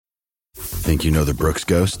Think you know the Brooks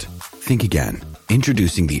Ghost? Think again.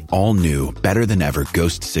 Introducing the all-new, better-than-ever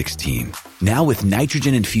Ghost 16. Now with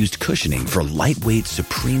nitrogen-infused cushioning for lightweight,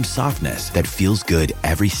 supreme softness that feels good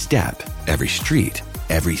every step, every street,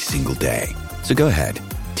 every single day. So go ahead,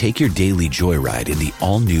 take your daily joyride in the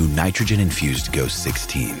all-new nitrogen-infused Ghost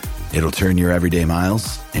 16. It'll turn your everyday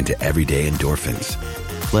miles into everyday endorphins.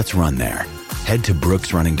 Let's run there. Head to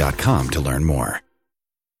brooksrunning.com to learn more.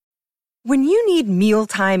 When you need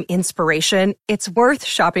mealtime inspiration, it's worth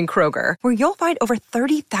shopping Kroger, where you'll find over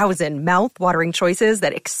 30,000 mouth-watering choices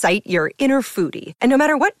that excite your inner foodie. And no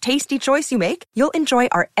matter what tasty choice you make, you'll enjoy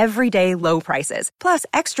our everyday low prices, plus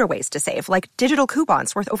extra ways to save, like digital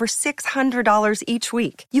coupons worth over $600 each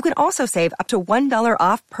week. You can also save up to $1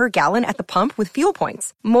 off per gallon at the pump with fuel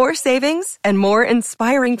points. More savings and more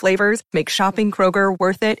inspiring flavors make shopping Kroger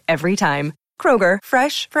worth it every time. Kroger,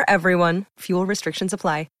 fresh for everyone. Fuel restrictions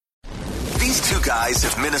apply. These two guys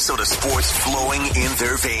have Minnesota sports flowing in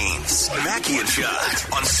their veins. Mackey and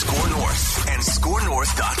Judd on Score North and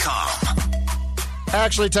ScoreNorth.com.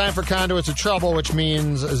 Actually, time for Conduits of Trouble, which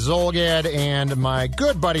means Zolgad and my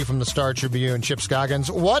good buddy from the Star Tribune, Chip Scoggins.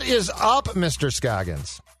 What is up, Mr.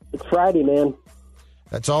 Scoggins? It's Friday, man.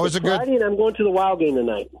 That's always it's a good... Friday, and I'm going to the Wild game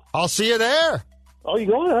tonight. I'll see you there. Oh,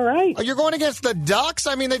 you're going? All right. Oh, you're going against the Ducks?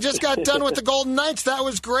 I mean, they just got done with the Golden Knights. That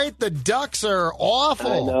was great. The Ducks are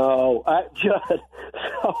awful. I know.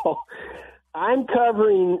 So I'm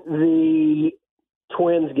covering the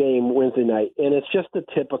Twins game Wednesday night, and it's just a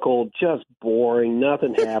typical, just boring,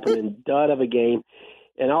 nothing happening, dud of a game.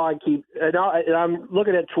 And I'm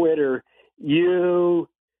looking at Twitter, you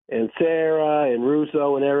and Sarah and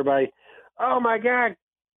Russo and everybody. Oh my God,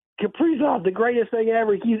 Kaprizov, the greatest thing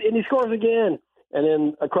ever. And he scores again. And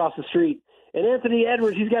then across the street, and Anthony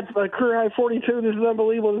Edwards, he's got a career high 42. This is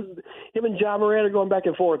unbelievable. Him and John Moran are going back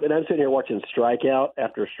and forth, and I'm sitting here watching strikeout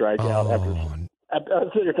after strikeout after. I'm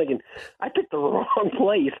sitting here thinking, I picked the wrong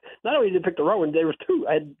place. Not only did I pick the wrong one, there was two.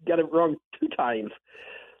 I had got it wrong 2 times.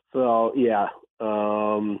 So yeah,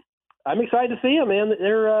 I'm excited to see them, man.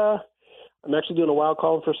 I'm actually doing a wild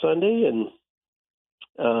call for Sunday, and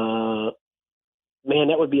man,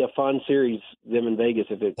 that would be a fun series, them in Vegas,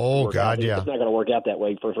 if it. Oh God, yeah. It's not going to work out that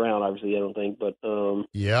way first round, obviously. I don't think, but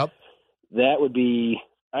yep, that would be.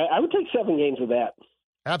 I would take 7 games with that.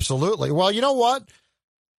 Absolutely. Well, you know what?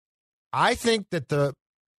 I think that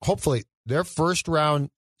hopefully their first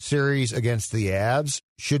round series against the Avs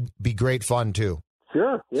should be great fun too.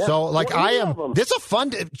 Sure. Yeah. So, this is a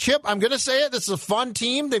fun Chip. I'm going to say it. This is a fun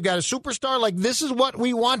team. They've got a superstar. Like, this is what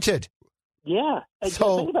we wanted. Yeah.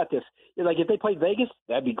 So think about this. Like, if they played Vegas,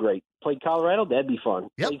 that'd be great. Played Colorado, that'd be fun.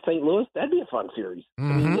 Yep. Played St. Louis, that'd be a fun series.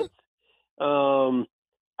 Mm-hmm.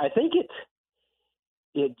 I think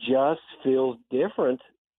it just feels different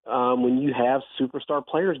when you have superstar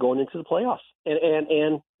players going into the playoffs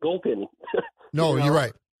and goaltending. No, you're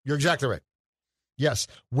right. You're exactly right. Yes,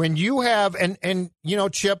 when you have and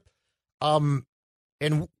Chip, and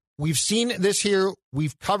we've seen this here.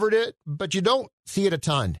 We've covered it, but you don't see it a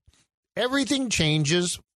ton. Everything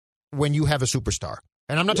changes when you have a superstar.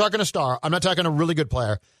 And I'm not talking a star. I'm not talking a really good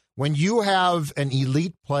player. When you have an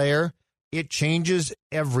elite player, it changes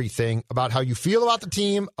everything about how you feel about the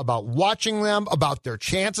team, about watching them, about their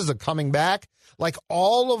chances of coming back. Like,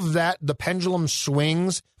 all of that, the pendulum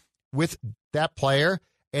swings with that player,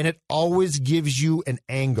 and it always gives you an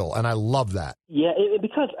angle, and I love that. Yeah,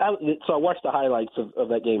 because I watched the highlights of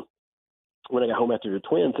that game when I got home after the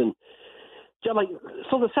Twins, and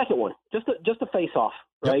so the second one, just a face-off,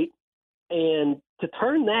 right? Yep. And to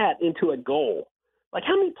turn that into a goal, like,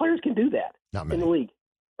 how many players can do that in the league?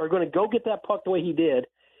 Are going to go get that puck the way he did,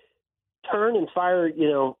 turn and fire,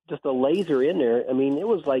 just a laser in there. I mean, it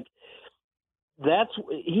was like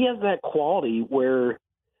he has that quality where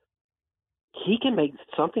he can make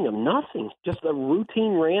something of nothing, just a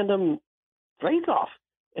routine, random face-off.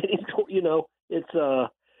 And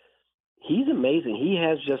he's amazing. He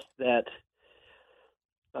has just that,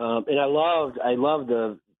 and I love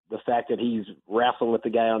the fact that he's wrestling with the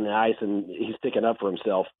guy on the ice and he's sticking up for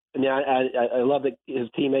himself. And I love that his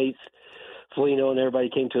teammates, Foligno and everybody,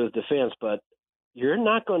 came to his defense, but you're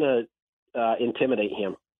not going to intimidate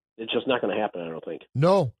him. It's just not going to happen, I don't think.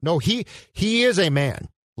 No, he is a man.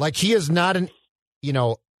 Like, he is not an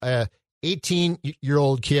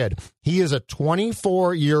 18-year-old kid. He is a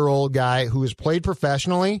 24-year-old guy who has played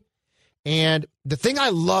professionally. And the thing I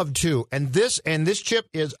love too, and this Chip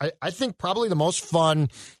is, I think, probably the most fun,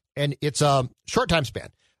 and it's a short time span,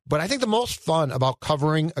 but I think the most fun about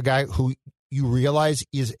covering a guy who you realize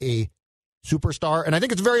is a superstar. And I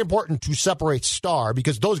think it's very important to separate star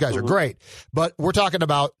because those guys are great. But we're talking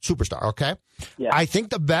about superstar, okay? Yeah. I think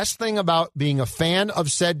the best thing about being a fan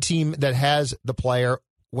of said team that has the player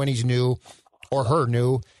when he's new or her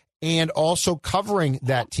new and also covering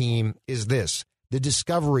that team is this, the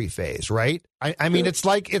discovery phase, right? I mean, it's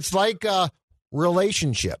like a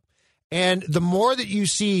relationship. And the more that you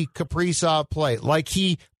see Kaprizov play, like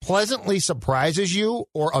he pleasantly surprises you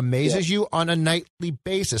or amazes you on a nightly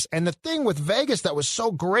basis. And the thing with Vegas that was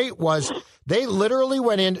so great was they literally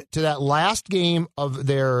went into that last game of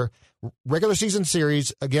their regular season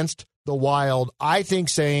series against the Wild, I think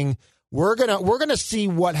saying, we're gonna see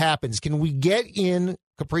what happens. Can we get in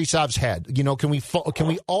Kaprizov's head? You know, can we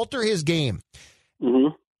alter his game?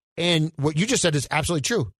 Mm-hmm. And what you just said is absolutely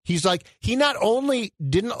true. He's like, he not only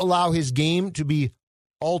didn't allow his game to be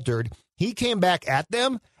altered, he came back at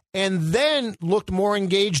them and then looked more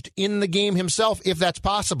engaged in the game himself, if that's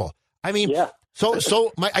possible. I mean,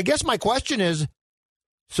 I guess my question is,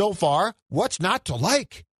 so far, what's not to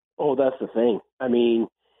like? Oh, that's the thing. I mean,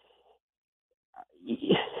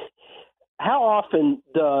 how often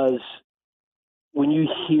when you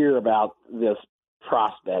hear about this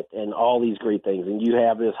prospect and all these great things and you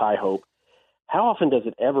have this high hope, how often does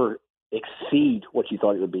it ever exceed what you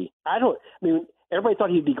thought it would be? I mean, everybody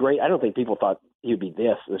thought he'd be great. I don't think people thought he'd be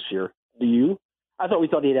this year. Do you? I thought we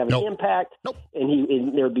thought he'd have an impact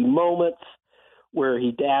and there'd be moments where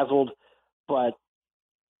he dazzled, but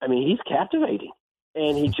I mean, he's captivating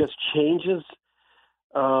and he just changes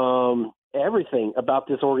everything about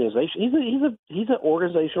this organization. He's an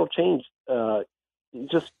organizational change,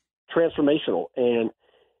 just transformational. And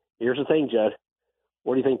here's the thing, Judd.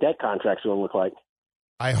 What do you think that contract's going to look like?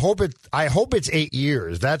 I hope it's 8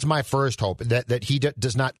 years. That's my first hope, that he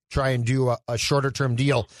does not try and do a shorter term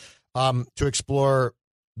deal to explore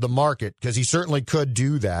the market, because he certainly could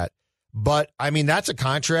do that. But I mean, that's a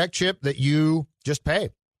contract, Chip, that you just pay.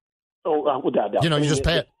 Oh, without doubt. You know, you just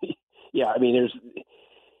pay it. Yeah, I mean, there's,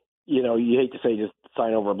 you know, you hate to say just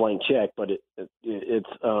sign over a blank check, but it's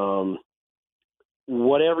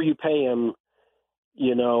whatever you pay him,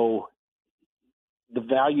 you know, the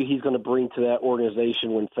value he's going to bring to that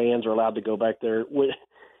organization when fans are allowed to go back there.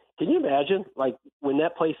 Can you imagine, like, when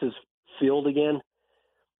that place is filled again,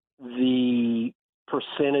 the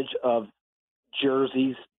percentage of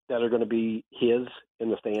jerseys that are going to be his in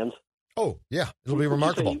the stands? Oh, yeah. It'll be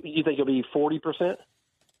remarkable. You think it'll be 40%?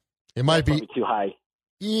 It might be too high.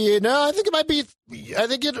 Yeah, no, I think it might be. I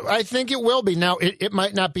think it will be. Now, it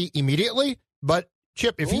might not be immediately, but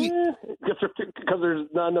Chip, if he because there's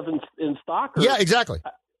not enough in stock. Yeah, exactly.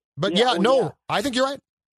 But I think you're right.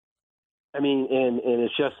 I mean, and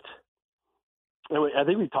it's just. I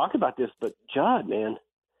think we've talked about this, but Judd, man,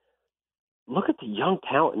 look at the young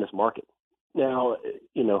talent in this market. Now,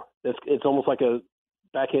 you know, it's almost like a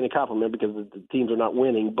backhanded compliment because the teams are not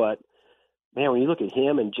winning, but man, when you look at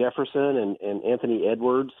him and Jefferson and Anthony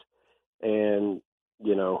Edwards, and,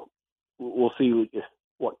 you know, we'll see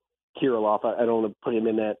what Kirilloff, I don't want to put him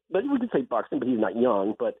in that, but we could say Buxton, but he's not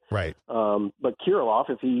young. But right. But Kirilloff,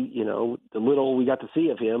 if he, you know, the little we got to see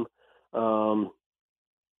of him,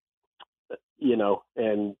 you know,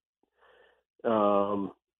 and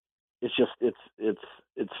it's just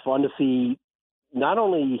it's fun to see not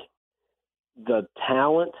only the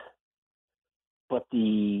talent, but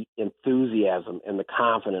the enthusiasm and the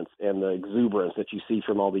confidence and the exuberance that you see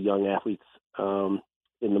from all the young athletes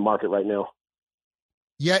in the market right now.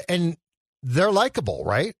 Yeah, and they're likable,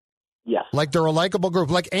 right? Yes. Like, they're a likable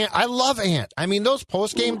group. Like, Ant, I love Ant. I mean, those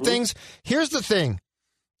post-game things, here's the thing.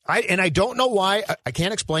 I don't know why, I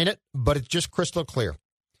can't explain it, but it's just crystal clear.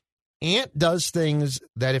 Ant does things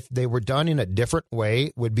that if they were done in a different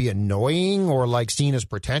way would be annoying or like seen as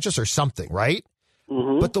pretentious or something, right?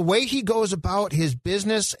 Mm-hmm. But the way he goes about his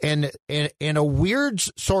business and a weird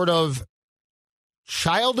sort of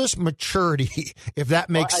childish maturity, if that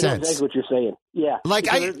makes sense. I know exactly what you're saying. Yeah, like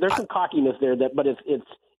there's some cockiness there but it's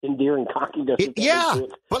endearing cockiness.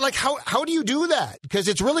 But like how do you do that? Because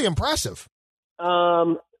it's really impressive.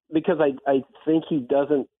 Because I think he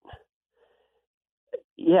doesn't.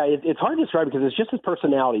 Yeah, it's hard to describe because it's just his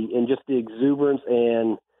personality and just the exuberance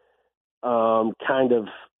and kind of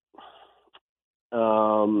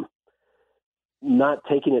not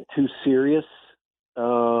taking it too serious.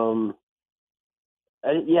 I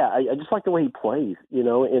just like the way he plays, you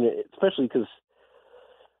know, and especially because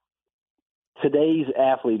today's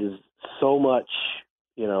athlete is so much,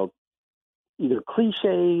 you know, either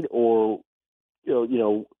cliched or, you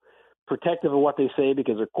know, protective of what they say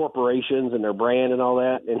because they're corporations and their brand and all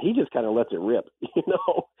that. And he just kind of lets it rip, you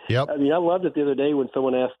know? Yep. I mean, I loved it the other day when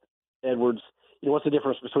someone asked Edwards, you know, what's the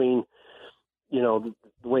difference between the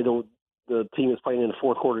way the team is playing in the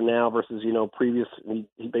fourth quarter now versus, previous.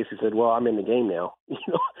 He basically said, well, I'm in the game now.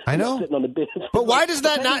 I know. Sitting on the bench. But why does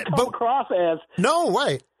that not come across as no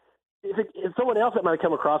way? If someone else that might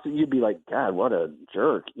come across it, you'd be like, God, what a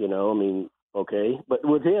jerk. Okay. But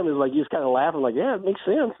with him, it's like, you're just kind of laughing like, yeah, it makes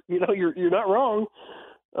sense. You're not wrong.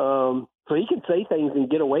 So he can say things and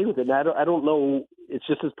get away with it. And I don't know. It's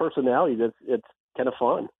just his personality. It's kind of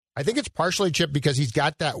fun. I think it's partially, Chip, because he's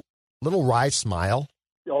got that little wry smile.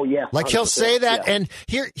 Oh yeah, like he'll say that, yeah. And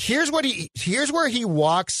here's where he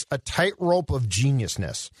walks a tightrope of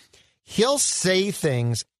geniusness. He'll say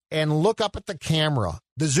things and look up at the camera,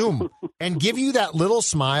 the Zoom, and give you that little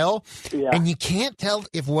smile, yeah. And you can't tell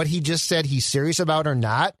if what he just said he's serious about or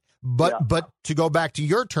not. But to go back to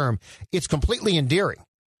your term, it's completely endearing.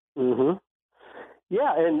 Mm-hmm.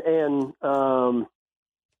 Yeah, and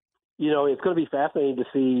it's going to be fascinating to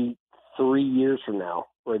see 3 years from now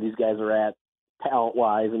where these guys are at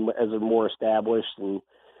talent-wise and as they're more established. And,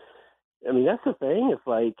 I mean, that's the thing. It's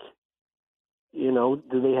like, do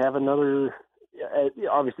they have another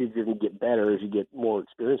 – obviously it's going to get better as you get more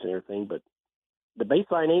experience and everything, but the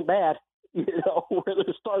baseline ain't bad, where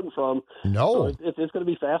they're starting from. No. So it's going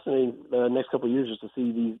to be fascinating the next couple of years just to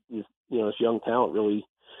see these this young talent really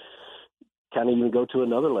kind of even go to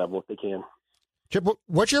another level if they can. Chip,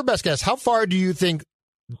 what's your best guess? How far do you think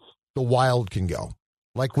the Wild can go?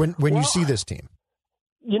 Like when you see this team?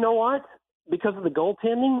 You know what? Because of the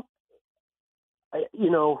goaltending,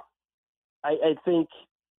 I think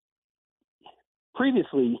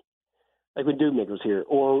previously, like when Dubnyk was here,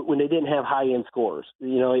 or when they didn't have high-end scorers,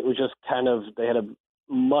 it was just kind of they had to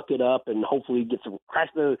muck it up and hopefully get some crash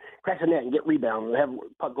the net and get rebounds and have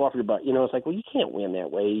puck go off your butt. It's like, well, you can't win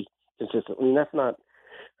that way consistently. I mean, that's not.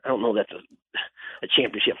 I don't know. That's a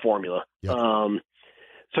championship formula. Yep.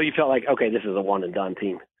 So you felt like, okay, this is a one and done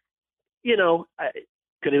team.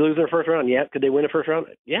 Could they lose their first round? Yeah. Could they win a first round?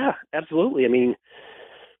 Yeah, absolutely. I mean,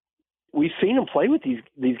 we've seen them play with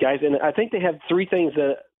these guys, and I think they have three things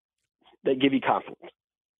that give you confidence.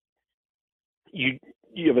 You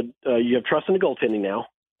have trust in the goaltending now.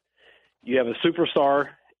 You have a superstar,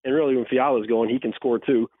 and really when Fiala's going, he can score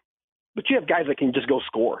too. But you have guys that can just go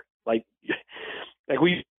score. Like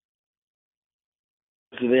we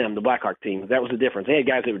to them, the Blackhawk team, that was the difference. They had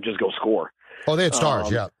guys that would just go score. Oh, they had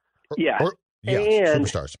stars, yeah.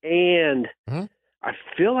 Superstars. And mm-hmm. I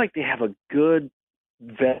feel like they have a good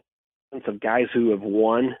veterans of guys who have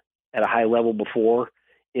won at a high level before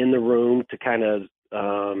in the room to kind of,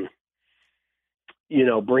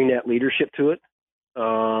 bring that leadership to it.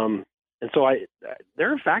 And so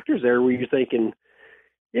there are factors there where you're thinking,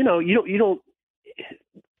 you don't,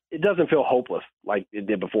 it doesn't feel hopeless like it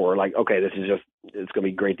did before. Like, okay, it's going to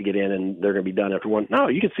be great to get in and they're going to be done after one. No,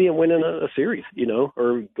 you can see them winning a series,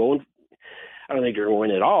 or going. I don't think they're going to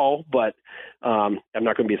win it all, but I'm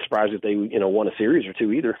not going to be surprised if they, won a series or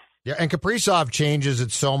two either. Yeah, and Kaprizov changes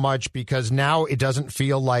it so much because now it doesn't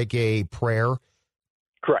feel like a prayer.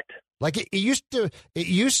 Correct. Like it used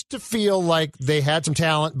to feel like they had some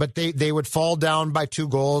talent, but they would fall down by 2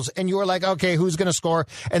 goals, and you were like, okay, who's going to score?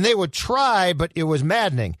 And they would try, but it was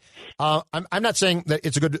maddening. I'm not saying that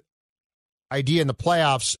it's a good idea in the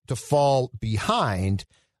playoffs to fall behind,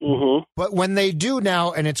 mm-hmm. but when they do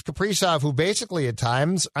now, and it's Kaprizov who basically at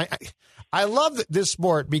times, I love this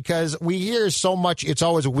sport because we hear so much. It's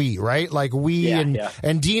always we, right? Like we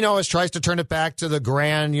and Dino tries to turn it back to the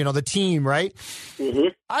grand, the team, right? Mm-hmm.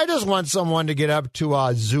 I just want someone to get up to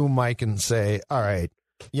a Zoom mic and say, all right,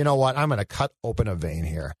 you know what? I'm going to cut open a vein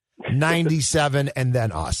here. 97 and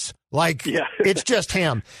then us. Like, it's just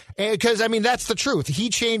him. Because, I mean, that's the truth. He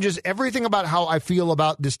changes everything about how I feel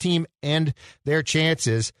about this team and their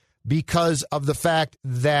chances because of the fact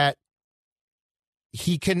that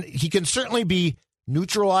he can certainly be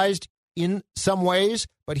neutralized in some ways,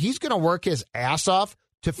 but he's going to work his ass off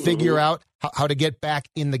to figure out how to get back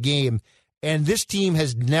in the game. And this team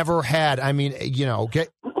has never had, I mean,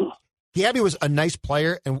 Gabby was a nice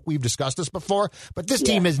player, and we've discussed this before, but this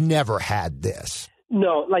team has never had this.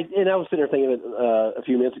 No, and I was sitting there thinking a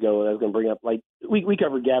few minutes ago, and I was going to bring up, we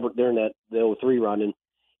covered Gabbert during the 03 run, and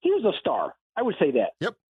he was a star. I would say that.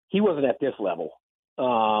 Yep. He wasn't at this level.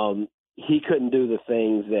 He couldn't do the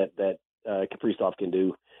things that Kaprizov can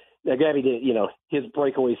do. Now, Gabby did, his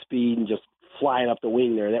breakaway speed and just flying up the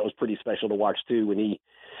wing there, that was pretty special to watch, too, when he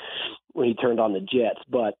turned on the Jets.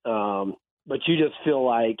 But you just feel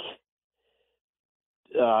like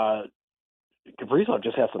Kaprizov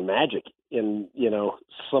just has some magic in,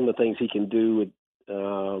 some of the things he can do,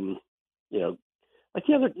 like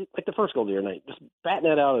the first goal the other night, just batting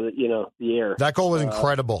that out of the air. That goal was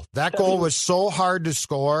incredible. That goal was so hard to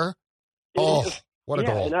score. Oh, what a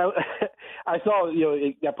goal. And I saw,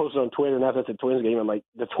 it got posted on Twitter, and after it's a Twins game, I'm like,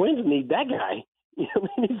 the Twins need that guy. He's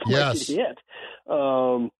yes. hit.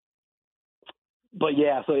 But,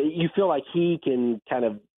 yeah, so you feel like he can kind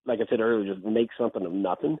of, like I said earlier, just make something of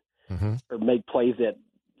nothing or make plays that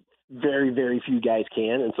very, very few guys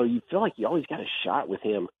can. And so you feel like you always got a shot with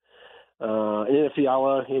him. And then if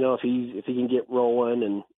Fiala, if he can get rolling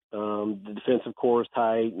and the defensive core is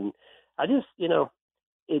tight. And I just, you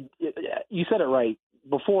said it right.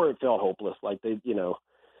 Before it felt hopeless. Like you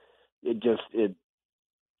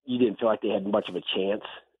didn't feel like they had much of a chance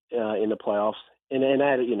in the playoffs. And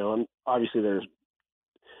obviously there's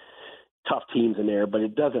tough teams in there, but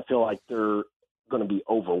it doesn't feel like they're going to be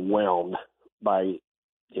overwhelmed by,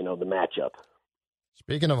 the matchup.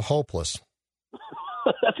 Speaking of hopeless.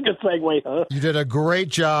 That's a good segue, huh? You did a great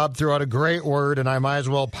job, threw out a great word, and I might as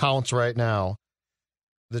well pounce right now.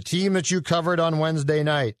 The team that you covered on Wednesday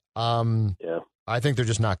night, I think they're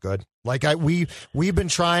just not good. Like we've been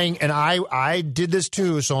trying, and I did this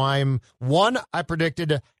too. So I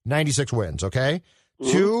predicted 96 wins. Okay,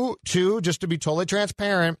 two, just to be totally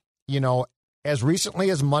transparent. As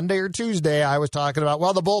recently as Monday or Tuesday, I was talking about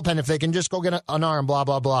the bullpen, if they can just go get an arm, blah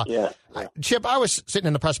blah blah. Yeah. Chip, I was sitting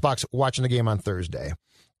in the press box watching the game on Thursday,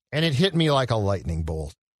 and it hit me like a lightning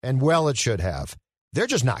bolt, and it should have. They're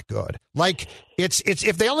just not good. Like it's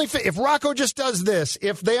if Rocco just does this,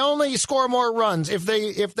 if they only score more runs, if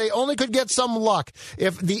they only could get some luck,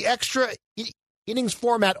 if the extra innings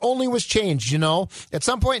format only was changed, at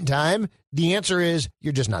some point in time, the answer is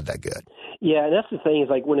you're just not that good. Yeah, and that's the thing is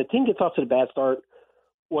like when a team gets off to a bad start,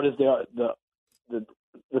 what is the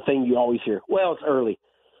thing you always hear? Well, it's early.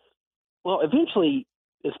 Well, eventually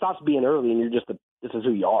it stops being early, and you're just this is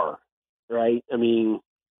who you are, right? I mean.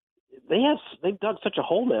 They've dug such a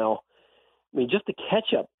hole now. I mean, just the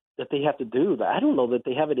catch up that they have to do. I don't know that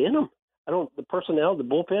they have it in them. The personnel, the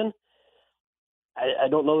bullpen. I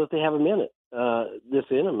don't know that they have them in it. This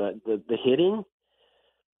in them. The hitting.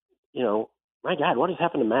 My God, what has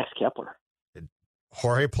happened to Max Kepler?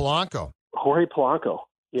 Jorge Polanco.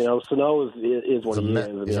 Sano is what he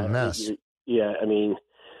is. He's a mess. Yeah, I mean,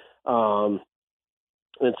 and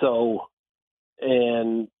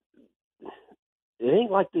it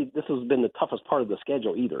ain't like this has been the toughest part of the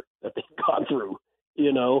schedule either that they've gone through.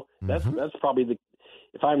 That's probably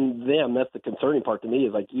if I'm them, that's the concerning part to me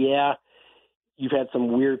is like, yeah, you've had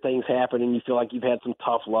some weird things happen and you feel like you've had some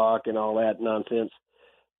tough luck and all that nonsense,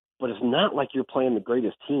 but it's not like you're playing the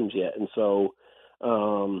greatest teams yet. And so,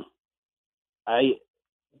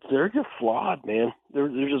 they're just flawed, man. They're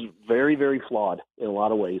just very, very flawed in a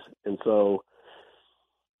lot of ways. And so,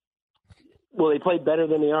 will they play better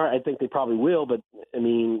than they are? I think they probably will, but, I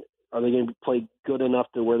mean, are they going to play good enough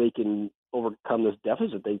to where they can overcome this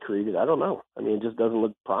deficit they created? I don't know. I mean, it just doesn't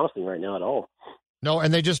look promising right now at all. No,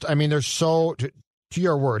 and there's so, to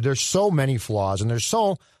your word, there's so many flaws, and there's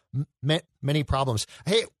so many problems.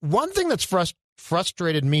 Hey, one thing that's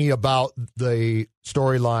frustrated me about the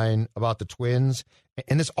storyline about the Twins,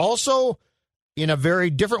 and this also, in a very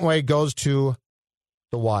different way, goes to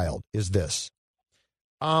the Wild, is this.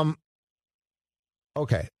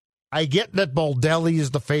 Okay, I get that Baldelli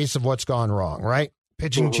is the face of what's gone wrong, right?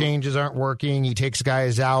 Pitching changes aren't working. He takes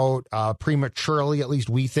guys out prematurely, at least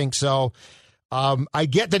we think so. I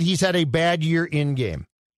get that he's had a bad year in game.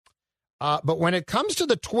 But when it comes to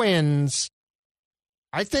the Twins,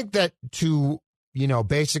 I think that to,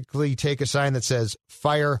 basically take a sign that says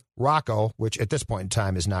fire Rocco, which at this point in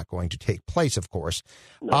time is not going to take place, of course,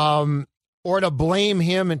 or to blame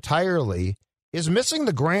him entirely is missing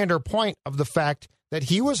the grander point of the fact that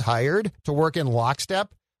he was hired to work in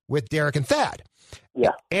lockstep with Derek and Thad.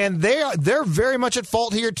 Yeah. And they're very much at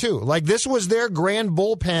fault here too. Like this was their grand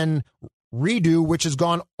bullpen redo, which has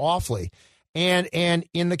gone awfully. And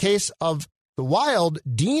in the case of the Wild,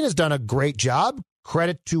 Dean has done a great job.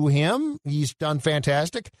 Credit to him. He's done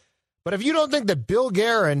fantastic. But if you don't think that Bill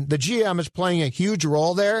Guerin, the GM, is playing a huge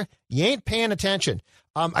role there, you ain't paying attention.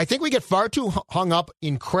 I think we get far too hung up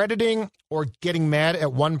in crediting or getting mad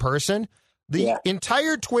at one person. The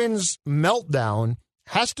entire Twins meltdown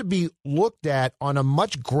has to be looked at on a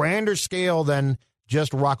much grander scale than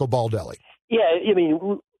just Rocco Baldelli. Yeah, I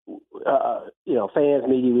mean, fans,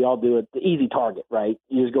 media, we all do it. The easy target, right?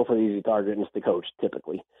 You just go for the easy target, and it's the coach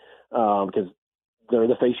typically, because they're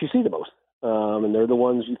the face you see the most, and they're the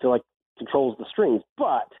ones you feel like controls the strings.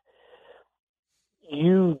 But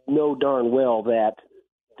you know darn well that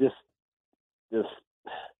this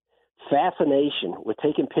fascination with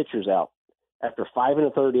taking pitchers out after 5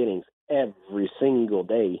 1/3 innings every single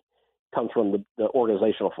day comes from the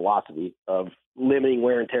organizational philosophy of limiting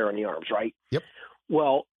wear and tear on the arms, right? Yep.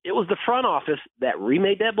 Well, it was the front office that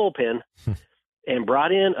remade that bullpen and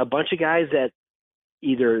brought in a bunch of guys that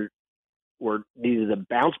either needed to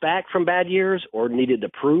bounce back from bad years or needed to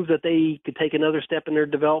prove that they could take another step in their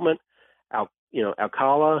development.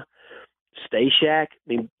 Alcala, Stashak, I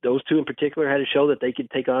mean, those two in particular had to show that they could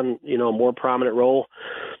take on, a more prominent role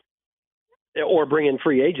or bring in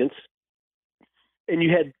free agents. And you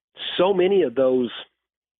had so many of those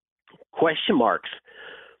question marks.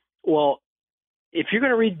 Well, if you're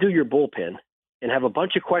going to redo your bullpen and have a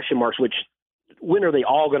bunch of question marks, which when are they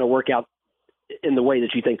all going to work out in the way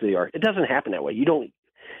that you think they are? It doesn't happen that way. You don't,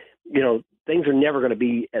 things are never going to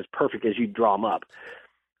be as perfect as you draw them up.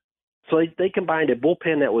 So they combined a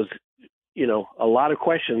bullpen that was, a lot of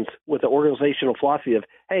questions with the organizational philosophy of,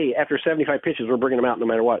 hey, after 75 pitches, we're bringing them out no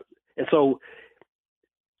matter what. And so,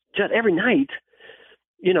 Judd, every night,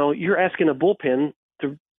 you're asking a bullpen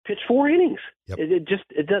to pitch 4 innings. Yep.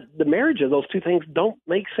 The marriage of those two things don't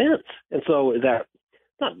make sense. And so is that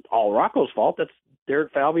not all Rocco's fault? That's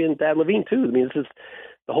Derek Falvey and Thad Levine too. I mean, this is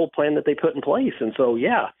the whole plan that they put in place. And so,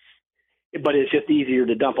 yeah, but it's just easier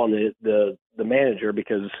to dump on the manager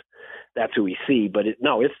because that's who we see. But it's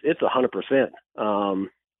 100%.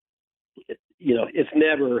 It's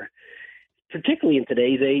never, particularly in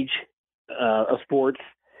today's age of sports,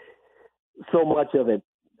 so much of it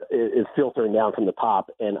is filtering down from the top.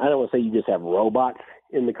 And I don't want to say you just have robots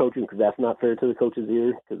in the coaching because that's not fair to the coaches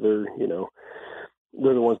either because they're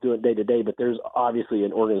the ones doing it day to day. But there's obviously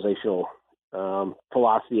an organizational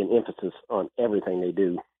philosophy and emphasis on everything they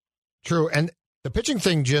do. True. And the pitching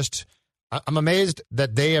thing I'm amazed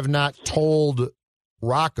that they have not told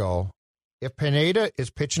Rocco if Pineda is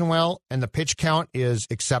pitching well and the pitch count is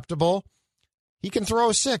acceptable, he can throw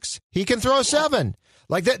a 6. He can throw a 7.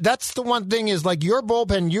 Like that's the one thing is like your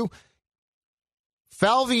bullpen,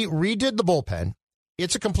 Falvey redid the bullpen.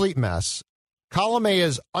 It's a complete mess. Colomé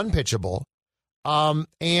is unpitchable. And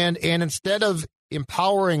instead of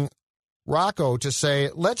empowering Rocco to say,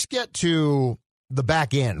 let's get to the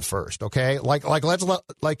back end first, okay?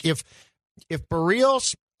 If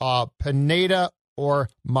Barrios, Pineda, or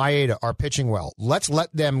Maeda are pitching well, let's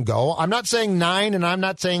let them go. I'm not saying 9, and I'm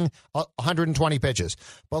not saying 120 pitches,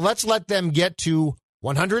 but let's let them get to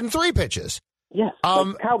 103 pitches. Yes,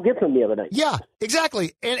 like Kyle Gibson the other night. Yeah,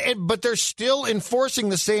 exactly. But they're still enforcing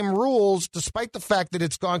the same rules, despite the fact that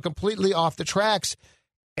it's gone completely off the tracks.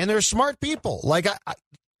 And they're smart people. Like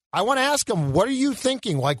I want to ask them, what are you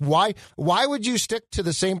thinking? Like, why would you stick to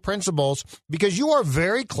the same principles? Because you are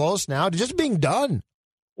very close now to just being done.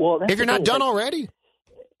 Well, if you're not done already.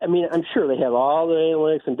 I mean, I'm sure they have all the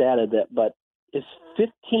analytics and data but is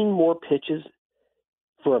 15 more pitches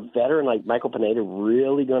for a veteran like Michael Pineda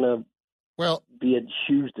really going to be a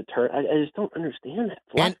shoes to turn? I just don't understand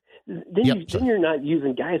that. Then you're not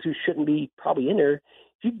using guys who shouldn't be probably in there.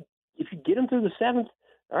 If you get them through the 7th,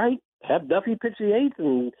 all right, have Duffy pitch the 8th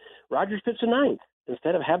and Rogers pitch the 9th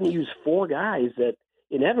instead of having to use 4 guys that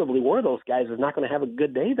inevitably one of those guys is not going to have a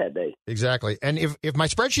good day that day. Exactly. And if my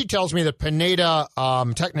spreadsheet tells me that Pineda,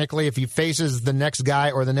 technically, if he faces the next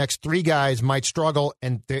guy or the next 3 guys, might struggle,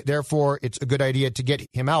 and therefore it's a good idea to get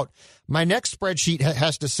him out, my next spreadsheet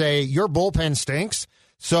has to say your bullpen stinks,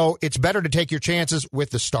 so it's better to take your chances with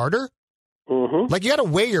the starter. Mm-hmm. Like, you got to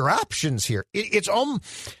weigh your options here. It's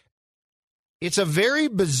a very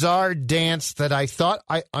bizarre dance that I thought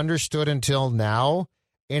I understood until now.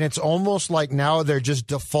 And it's almost like now they're just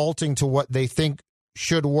defaulting to what they think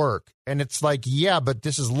should work. And it's like, yeah, but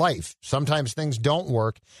this is life. Sometimes things don't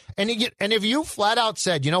work. And if you flat out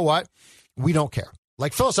said, you know what, we don't care.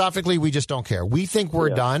 Like, philosophically, we just don't care. We think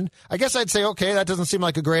we're done. I guess I'd say, okay, that doesn't seem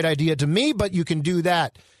like a great idea to me, but you can do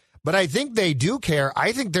that. But I think they do care.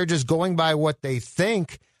 I think they're just going by what they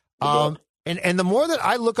think. And the more that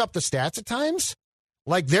I look up the stats at times,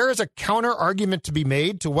 like, there is a counter argument to be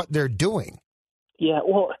made to what they're doing. Yeah,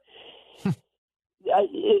 well,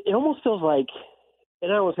 it almost feels like,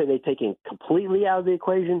 and I don't want to say they've taken completely out of the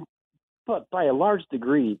equation, but by a large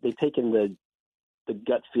degree, they've taken the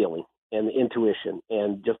gut feeling and the intuition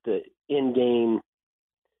and just the in-game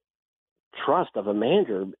trust of a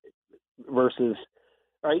manager versus,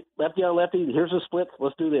 all right, lefty on lefty, here's a split,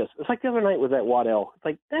 let's do this. It's like the other night with that Waddell. It's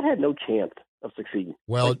like that had no chance of succeeding.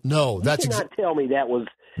 Well, like, no, that's you cannot tell me that was.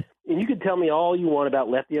 And you can tell me all you want about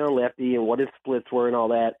lefty on lefty and what his splits were and all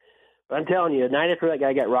that. But I'm telling you, the night after that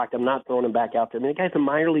guy got rocked, I'm not throwing him back out there. I mean, the guy's a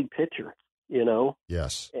minor league pitcher,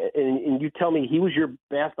 Yes. And you tell me he was your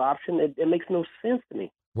best option? It makes no sense to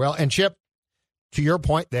me. Well, and Chip, to your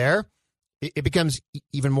point there, it becomes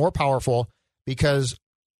even more powerful because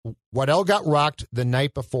Waddell got rocked the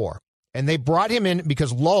night before. And they brought him in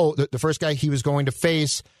because Lowe, the first guy he was going to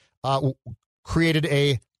face, created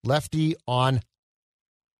a lefty on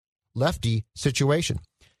lefty situation.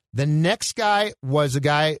 The next guy was a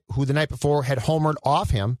guy who the night before had homered off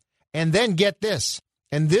him. And then get this.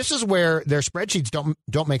 And this is where their spreadsheets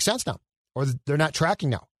don't make sense now, or they're not tracking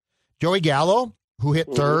now. Joey Gallo, who hit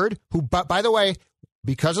third, who, by the way,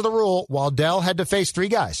 because of the rule, Waddell had to face three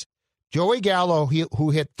guys. Joey Gallo,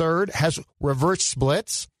 who hit third, has reverse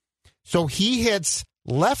splits. So he hits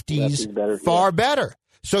lefties far better.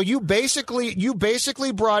 So you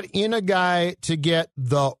basically brought in a guy to get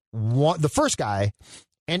the first guy,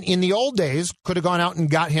 and in the old days could have gone out and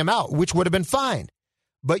got him out, which would have been fine.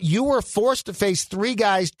 But you were forced to face three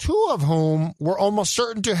guys, two of whom were almost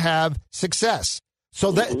certain to have success.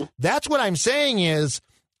 So that's what I'm saying is,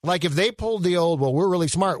 like, if they pulled the old, well, we're really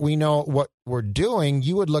smart, we know what we're doing,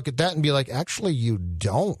 you would look at that and be like, actually, you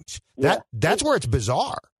don't. Yeah. That's where it's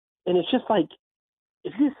bizarre. And it's just like,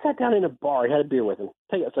 if you sat down in a bar, you had a beer with him,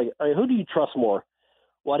 it's like, all right, who do you trust more,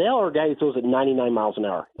 Waddell or a guy who throws at 99 miles an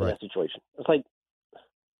hour in that situation? It's like,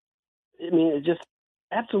 I mean, it just,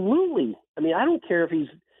 absolutely. I mean, I don't care if he's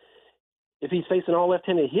facing all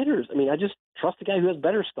left-handed hitters. I mean, I just trust the guy who has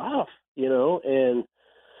better stuff, and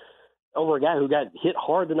over a guy who got hit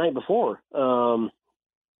hard the night before.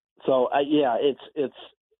 It's.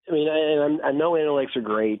 I mean, and I know analytics are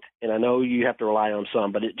great, and I know you have to rely on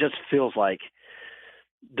some, but it just feels like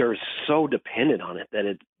they're so dependent on it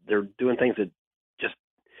that they're doing things that just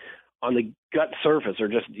on the gut surface or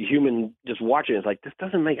just human just watching. It's like, this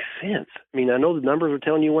doesn't make sense. I mean, I know the numbers are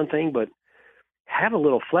telling you one thing, but have a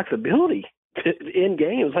little flexibility in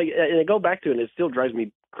games. Like, and I go back to it, and it still drives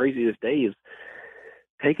me crazy this day, is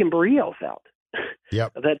taking Barrios out.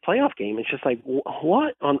 Yep. That playoff game. It's just like,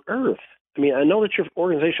 what on earth? I mean, I know that's your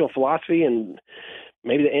organizational philosophy, and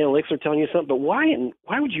maybe the analytics are telling you something, but why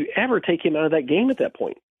would you ever take him out of that game at that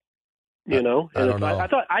point? I don't know.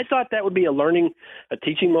 I thought that would be a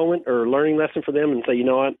teaching moment or a learning lesson for them, and say, you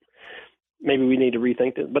know what, maybe we need to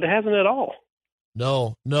rethink it. But it hasn't at all.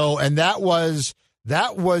 No, and that was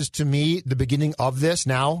to me the beginning of this.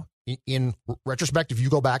 Now, in retrospect, if you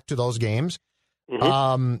go back to those games,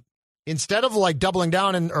 instead of like doubling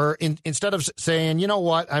down instead of saying, you know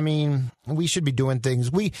what, I mean, we should be doing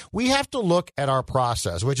things. We have to look at our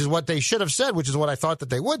process, which is what they should have said, which is what I thought that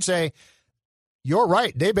they would say. You're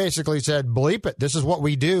right. They basically said, bleep it. This is what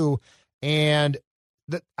we do. And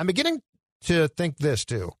I'm beginning to think this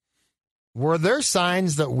too. Were there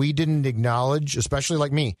signs that we didn't acknowledge, especially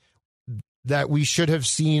like me, that we should have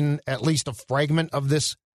seen at least a fragment of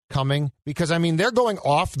this coming? Because, I mean, they're going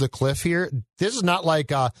off the cliff here. This is not like,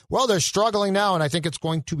 well, they're struggling now, and I think it's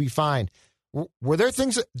going to be fine. Were there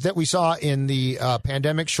things that we saw in the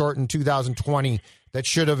pandemic short in 2020 that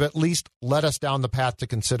should have at least led us down the path to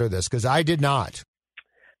consider this? Because I did not.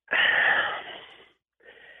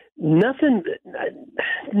 Nothing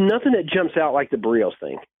that jumps out like the Barrios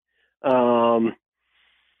thing. I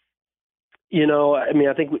mean,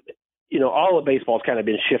 I think, all of baseball's kind of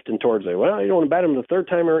been shifting towards it. Well, you don't want to bat him the third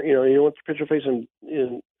time, or, you don't want the pitcher facing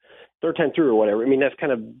third time through or whatever. I mean, that's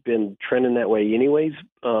kind of been trending that way anyways.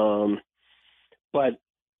 But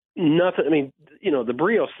nothing, I mean, the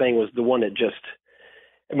Barrios thing was the one that just,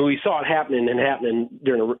 I mean, we saw it happening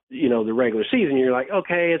during, the regular season. You're like,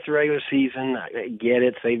 okay, it's the regular season. I get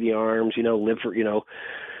it. Save the arms, live for,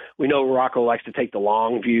 we know Rocco likes to take the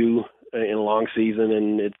long view in a long season,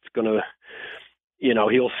 and it's going to,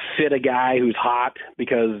 he'll sit a guy who's hot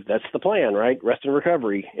because that's the plan, right? Rest and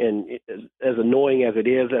recovery. And as annoying as it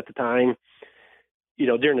is at the time,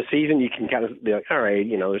 during the season, you can kind of be like, all right,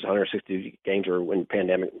 there's 160 games or when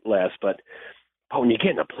pandemic lasts, but when you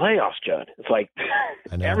get in the playoffs, Judd, it's like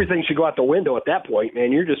everything should go out the window at that point,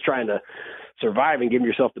 man. You're just trying to survive and give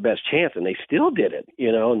yourself the best chance, and they still did it,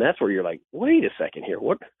 and that's where you're like, wait a second here.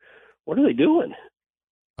 What are they doing?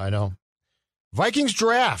 I know. Vikings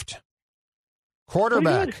draft.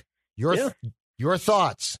 Quarterback. Your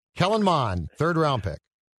thoughts. Kellen Mond, third round pick.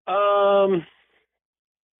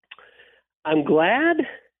 I'm glad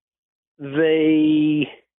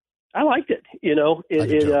I liked it.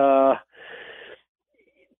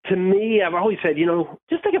 To me, I've always said,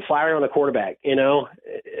 just take a flyer on a quarterback,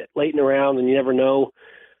 late in the round, and you never know.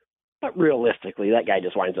 But realistically, that guy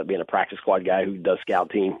just winds up being a practice squad guy who does scout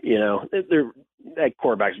team. That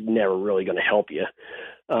quarterback's never really going to help you.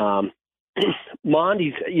 Mond,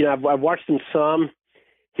 I've watched him some.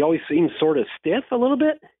 He always seems sort of stiff a little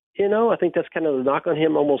bit. I think that's kind of the knock on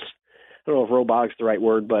him. Almost, I don't know if robotic's the right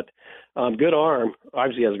word, but good arm.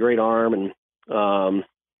 Obviously, has a great arm, and so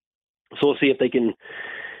we'll see if they can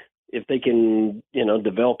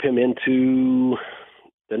develop him into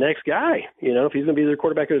the next guy. If he's going to be their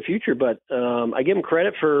quarterback of the future. But I give him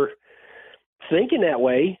credit for thinking that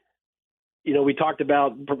way. You know, we talked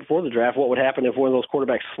about before the draft what would happen if one of those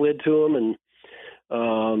quarterbacks slid to him,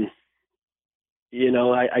 and you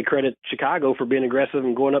know, I credit Chicago for being aggressive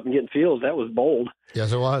and going up and getting Fields. That was bold.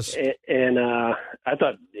 Yes, it was. And I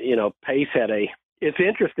thought, you know, Pace it's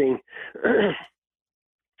interesting.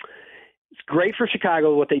 It's great for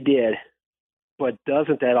Chicago what they did, but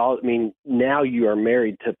doesn't that all? I mean, now you are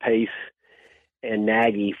married to Pace and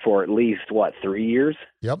Nagy for at least 3 years?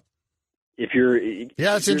 Yep. If you're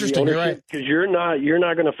it's interesting. You're right, because you're not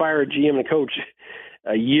going to fire a GM and coach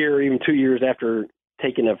a year or even 2 years after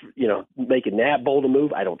making that bold a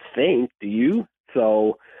move. I don't think. Do you?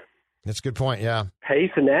 So that's a good point. Yeah. Pace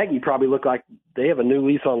and Nagy probably look like they have a new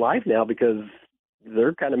lease on life now because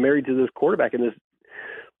they're kind of married to this quarterback and this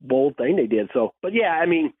bold thing they did. So, but yeah, I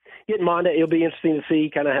mean, getting Monda, it'll be interesting to see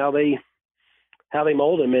kind of how they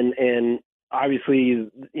mold him, and obviously,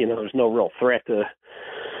 you know, there's no real threat to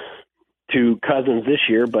Cousins this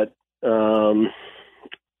year, but does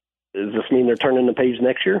this mean they're turning the page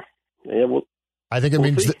next year? Yeah, I think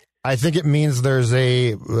it means there's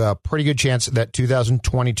a pretty good chance that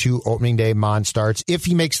 2022 opening day Mond starts if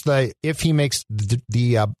he makes the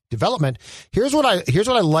development. Here's what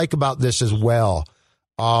I like about this as well,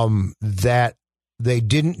 that they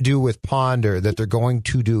didn't do with Ponder that they're going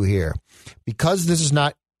to do here, because this is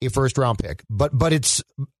not a first round pick, but it's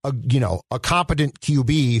a competent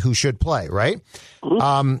QB who should play, right?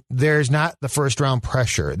 Mm-hmm. There's not the first round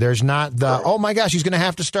pressure. There's not the, oh my gosh, he's going to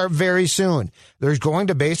have to start very soon. There's going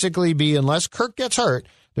to basically be, unless Kirk gets hurt,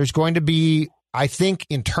 there's going to be, I think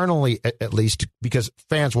internally at least, because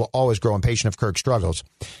fans will always grow impatient if Kirk struggles,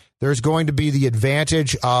 there's going to be the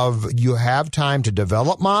advantage of you have time to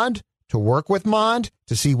develop Mond, to work with Mond,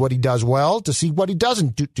 to see what he does well, to see what he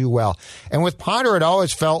doesn't do well. And with Ponder, it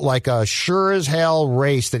always felt like a sure as hell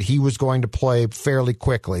race that he was going to play fairly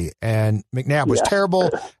quickly. And McNabb was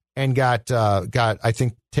terrible and got I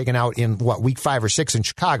think taken out in week 5 or 6 in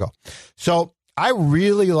Chicago. So I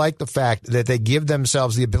really like the fact that they give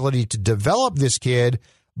themselves the ability to develop this kid.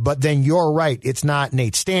 But then you're right, it's not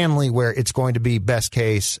Nate Stanley where it's going to be best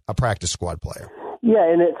case a practice squad player.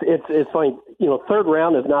 Yeah, and it's funny. You know, third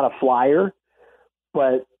round is not a flyer,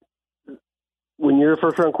 but when you're a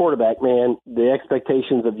first-round quarterback, man, the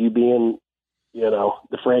expectations of you being, you know,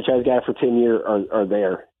 the franchise guy for 10 years are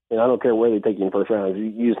there. And I don't care where they take you in first round.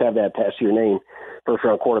 You just have that attached to your name,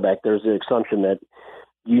 first-round quarterback. There's the assumption that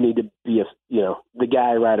you need to be, the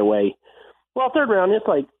guy right away. Well, third round, it's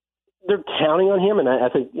like they're counting on him, and I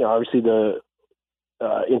think, you know, obviously the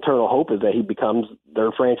internal hope is that he becomes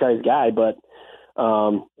their franchise guy, but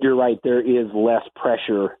you're right. There is less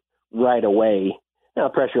pressure right away. Now,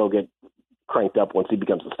 pressure will get cranked up once he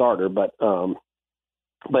becomes a starter, but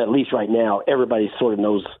at least right now, everybody sort of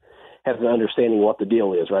has an understanding of what the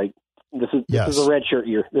deal is, right? This is a redshirt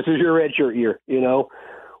year. This is your redshirt year. You know,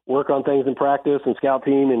 work on things in practice and scout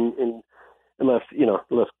team, and unless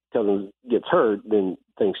Cousins gets hurt, then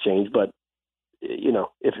things change. But you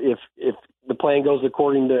know, if the plan goes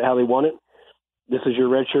according to how they want it, this is your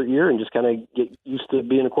redshirt year, and just kind of get used to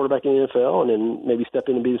being a quarterback in the NFL, and then maybe step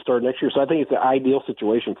in and be the starter next year. So I think it's the ideal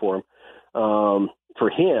situation for him.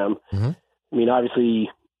 Mm-hmm. I mean, obviously,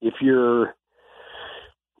 if you're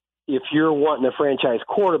wanting a franchise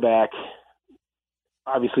quarterback,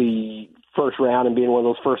 obviously first round and being one of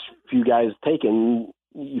those first few guys taken,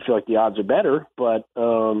 you feel like the odds are better. But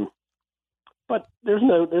there's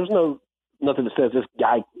nothing that says this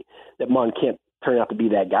guy that Mond can't turn out to be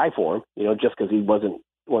that guy for him, you know, just because he wasn't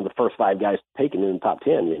one of the first 5 guys taken in the top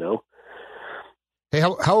 10, you know. Hey,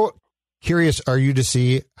 how curious are you to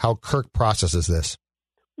see how Kirk processes this?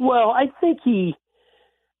 Well, I think it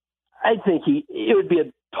would be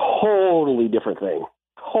a totally different thing,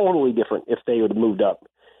 totally different if they would have moved up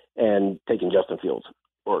and taken Justin Fields,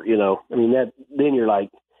 or, you know, I mean, then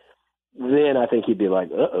I think he'd be like,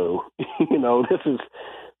 uh-oh, you know,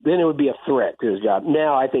 then it would be a threat to his job.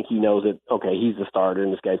 Now I think he knows that, okay, he's the starter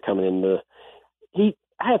and this guy's coming in.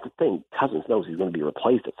 I have to think Cousins knows he's going to be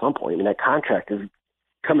replaced at some point. I mean, that contract is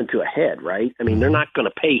coming to a head, right? I mean, they're not going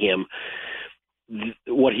to pay him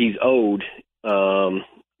what he's owed,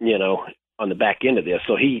 you know, on the back end of this.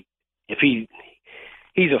 So he's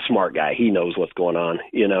a smart guy. He knows what's going on,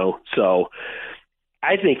 you know. So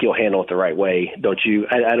I think he'll handle it the right way, don't you?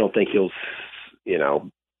 I don't think he'll, you know,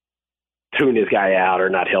 tune his guy out or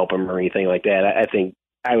not help him or anything like that. I think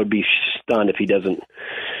I would be stunned if he doesn't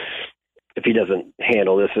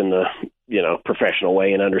handle this in the, you know, professional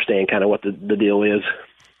way and understand kind of what the deal is.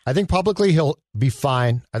 I think publicly he'll be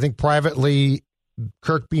fine. I think privately,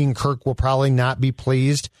 Kirk being Kirk will probably not be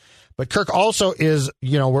pleased. But Kirk also is,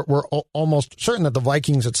 we're almost certain that the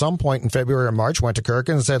Vikings at some point in February or March went to Kirk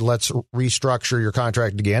and said, let's restructure your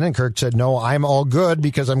contract again. And Kirk said, no, I'm all good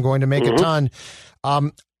because I'm going to make a ton. I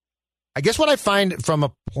guess what I find from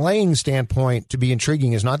a playing standpoint to be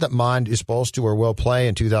intriguing is not that Mond is supposed to or will play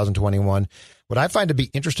in 2021. What I find to be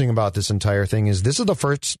interesting about this entire thing is this is the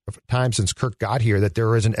first time since Kirk got here that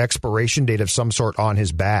there is an expiration date of some sort on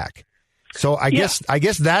his back. So I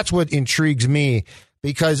guess that's what intrigues me,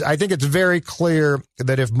 because I think it's very clear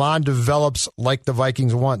that if Mond develops like the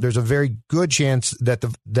Vikings want, there's a very good chance that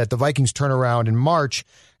the Vikings turn around in March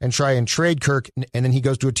and try and trade Kirk, and then he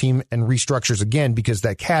goes to a team and restructures again because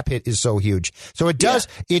that cap hit is so huge. So it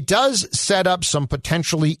does set up some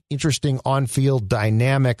potentially interesting on-field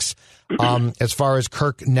dynamics as far as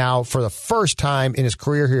Kirk now, for the first time in his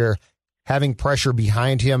career here, having pressure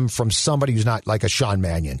behind him from somebody who's not like a Sean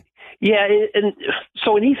Mannion. Yeah, and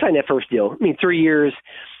so when he signed that first deal, 3 years,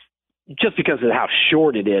 just because of how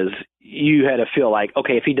short it is, you had to feel like,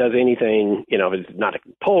 okay, if he does anything, if it's not a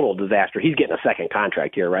total disaster, he's getting a second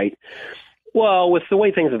contract here, right? Well, with the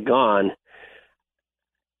way things have gone,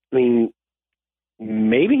 maybe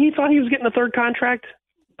he thought he was getting a third contract,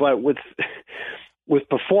 but with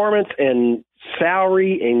performance and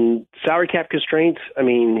salary cap constraints,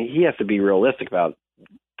 he has to be realistic about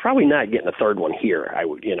probably not getting a third one here,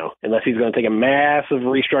 unless he's going to take a massive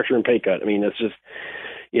restructure and pay cut. It's just,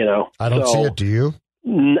 I don't see it. Do you?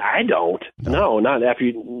 I don't. No, not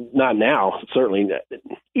now. Certainly,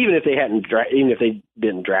 even if they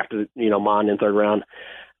didn't draft, Mond in third round,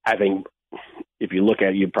 I think if you look at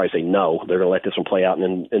it, you'd probably say no. They're going to let this one play out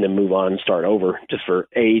and then move on and start over, just for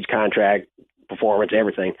age, contract, performance,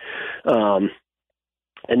 everything. And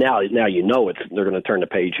now they're going to turn the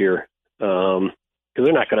page here. Because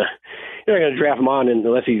they're not going to draft him on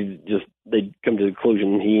unless they come to the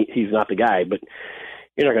conclusion he's not the guy. But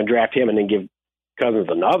you're not going to draft him and then give Cousins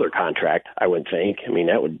another contract, I would think.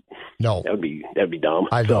 That would be dumb.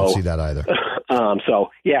 I don't see that either.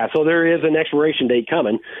 So there is an expiration date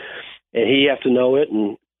coming, and he has to know it.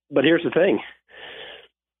 But here's the thing.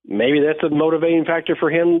 Maybe that's a motivating factor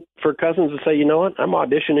for Cousins to say, you know what, I'm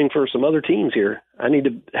auditioning for some other teams here. I need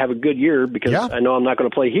to have a good year because I know I'm not going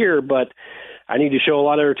to play here, but I need to show a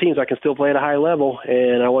lot of other teams I can still play at a high level,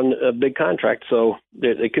 and I want a big contract. So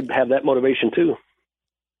they could have that motivation too.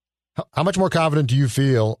 How much more confident do you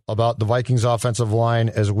feel about the Vikings offensive line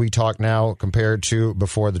as we talk now compared to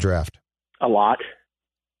before the draft? A lot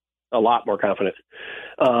more confident.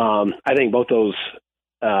 I think both those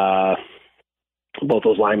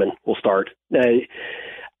linemen will start.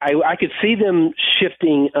 I could see them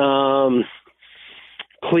shifting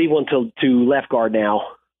Cleveland to left guard now,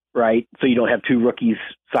 right? So you don't have two rookies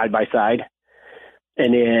side by side,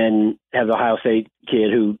 and then have the Ohio State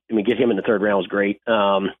kid who, get him in the third round was great.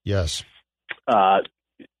 Yes.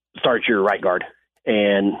 Start your right guard,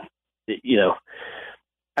 and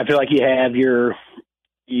I feel like you have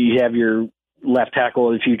your left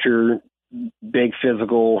tackle of the future, big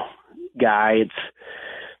physical guy. It's,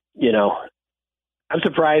 I'm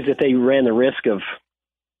surprised that they ran the risk of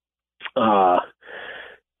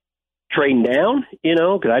trading down,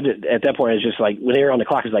 because at that point, it's just like when they were on the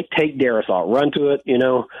clock, it's like take Darisaw, run to it,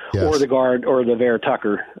 yes. Or the guard or the Vera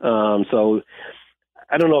Tucker. So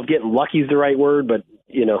I don't know if getting lucky is the right word, but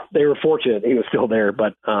they were fortunate he was still there.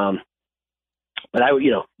 But I would,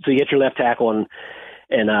 so you get your left tackle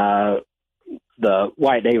and the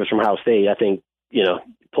Wyatt Davis from Ohio State. I think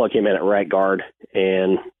plug him in at right guard,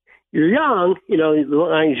 and you're young, the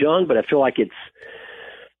line's young, but I feel like it's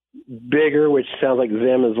bigger, which sounds like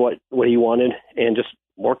Zim is what he wanted, and just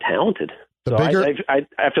more talented. I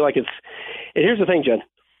feel like it's. And here's the thing, Jen.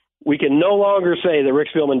 We can no longer say that Rick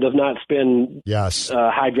Spielman does not spend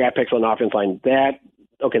high draft picks on the offense line. That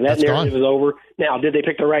narrative is over. Now, did they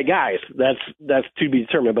pick the right guys? That's to be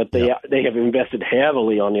determined. But they have invested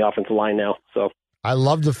heavily on the offensive line now. So I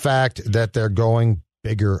love the fact that they're going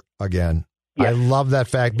bigger again. Yes. I love that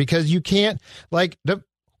fact because you can't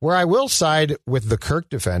where I will side with the Kirk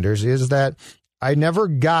defenders is that I never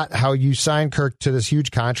got how you signed Kirk to this huge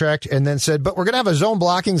contract and then said, but we're going to have a zone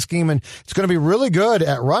blocking scheme and it's going to be really good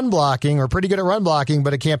at run blocking or pretty good at run blocking,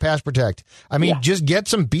 but it can't pass protect. Just get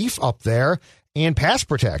some beef up there and pass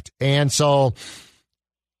protect. And so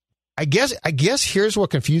I guess here's what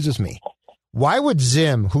confuses me. Why would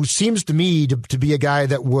Zim, who seems to me to be a guy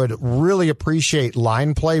that would really appreciate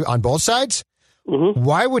line play on both sides,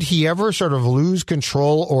 why would he ever sort of lose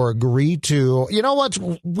control or agree to,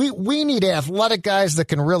 we need athletic guys that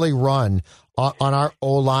can really run on our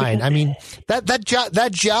O-line. That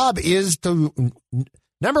job is to,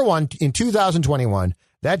 number one, in 2021,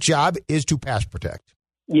 that job is to pass protect.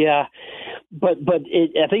 Yeah, but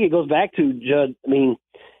I think it goes back to Judd. I mean,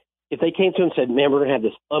 if they came to him and said, "Man, we're going to have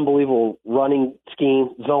this unbelievable running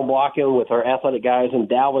scheme, zone blocking with our athletic guys, and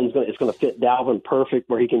it's going to fit Dalvin perfect,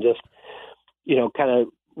 where he can just, kind of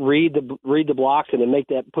read the blocks and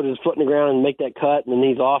then put his foot in the ground and make that cut, and then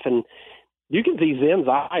he's off." And you can see Zim's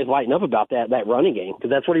eyes lighting up about that running game, because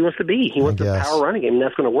that's what he wants to be. He wants a power running game, and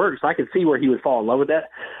that's going to work. So I could see where he would fall in love with that.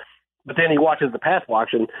 But then he watches the pass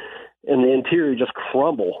blocks, and the interior just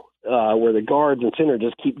crumble, where the guards and center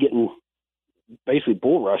just keep getting basically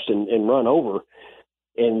bull rushed and run over.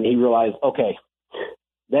 And he realized, okay,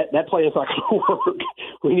 that play is not going to work.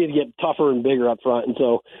 We need to get tougher and bigger up front. And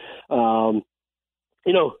so,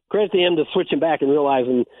 credit to him to switching back and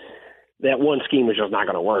realizing that one scheme was just not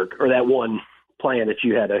going to work, or that one plan that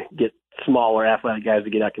you had to get smaller athletic guys to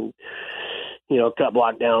get up and, cut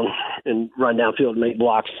block down and run downfield and make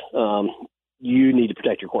blocks. You need to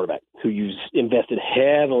protect your quarterback, who you've invested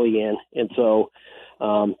heavily in. And so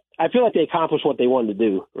I feel like they accomplished what they wanted to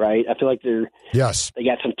do, right? I feel like they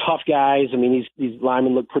got some tough guys. I mean, these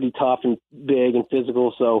linemen look pretty tough and big and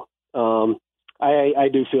physical. So I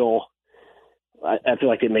do feel I feel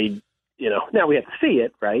like they made, now we have to see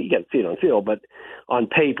it, right? You got to see it on field, but on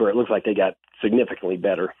paper, it looks like they got significantly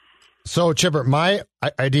better. So, Chipper, my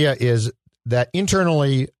idea is that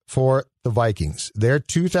internally for the Vikings, their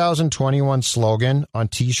 2021 slogan on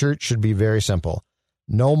T-shirt should be very simple: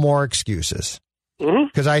 no more excuses.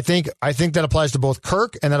 Because I think that applies to both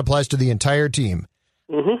Kirk and that applies to the entire team.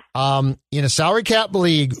 In a salary cap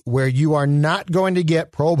league where you are not going to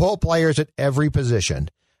get Pro Bowl players at every position,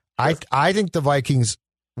 I think the Vikings,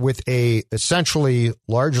 with a essentially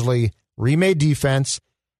largely remade defense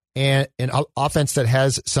and an offense that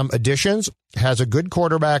has some additions, has a good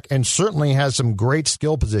quarterback, and certainly has some great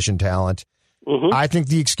skill position talent, I think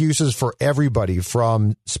the excuses for everybody,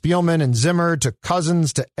 from Spielman and Zimmer to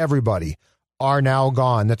Cousins to everybody, are now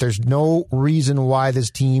gone. That there's no reason why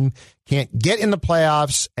this team can't get in the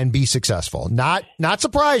playoffs and be successful. Not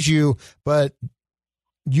surprise you, but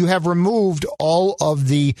you have removed all of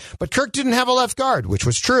the. But Kirk didn't have a left guard, which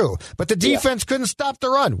was true. But the defense couldn't stop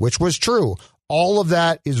the run, which was true. All of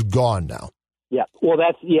that is gone now. Yeah, well,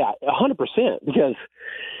 that's 100%. Because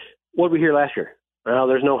what did we hear last year? Well,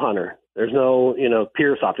 there's no Hunter. There's no,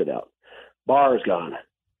 Pierce opted out. Barr's gone.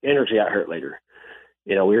 Energy got hurt later.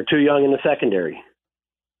 We were too young in the secondary.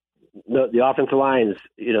 The offensive lines,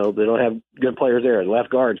 they don't have good players there. The left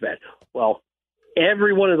guard's bad. Well,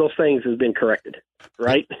 every one of those things has been corrected,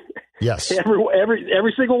 right? Yes.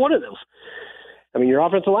 every single one of those. I mean, your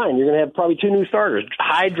offensive line, you're going to have probably 2 new starters,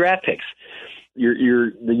 high draft picks.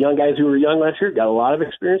 The young guys who were young last year got a lot of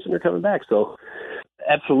experience and they're coming back. So,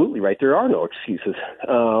 absolutely right. There are no excuses.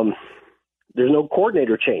 There's no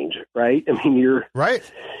coordinator change, right? I mean, you're right.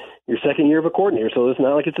 Your second year of a coordinator, so it's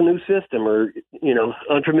not like it's a new system or,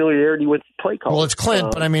 unfamiliarity with play calling. Well, it's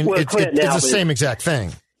Clint, but I mean, it's the same exact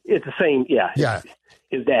thing. It's the same, yeah.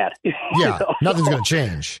 His dad. Yeah, nothing's going to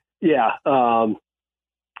change. Yeah. And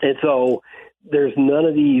so there's none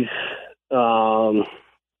of these, and,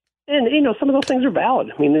 some of those things are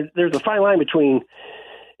valid. I mean, there's a fine line between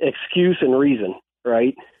excuse and reason,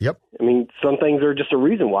 right? Yep. I mean, some things are just a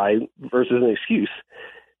reason why versus an excuse.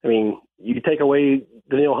 I mean, you take away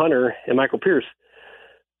Danielle Hunter and Michael Pierce.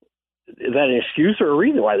 Is that an excuse or a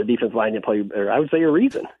reason why the defense line didn't play better? I would say a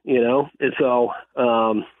reason, And so,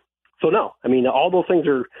 no. I mean, all those things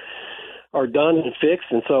are done and fixed,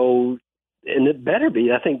 and so, and it better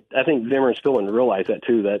be. I think Zimmer and Spielman realized that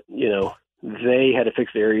too. That they had to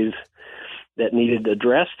fix the areas that needed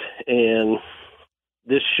addressed, and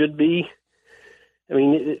this should be. I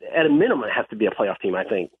mean, at a minimum, it has to be a playoff team, I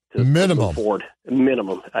think. Minimum. Forward.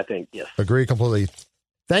 Minimum, I think, yes. Agree completely.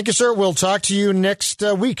 Thank you, sir. We'll talk to you next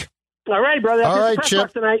week. All right, brother. All right,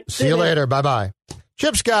 Chip. Tonight. See you later. Bye-bye.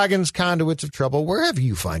 Chip Scoggins, Conduits of Trouble, wherever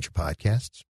you find your podcasts.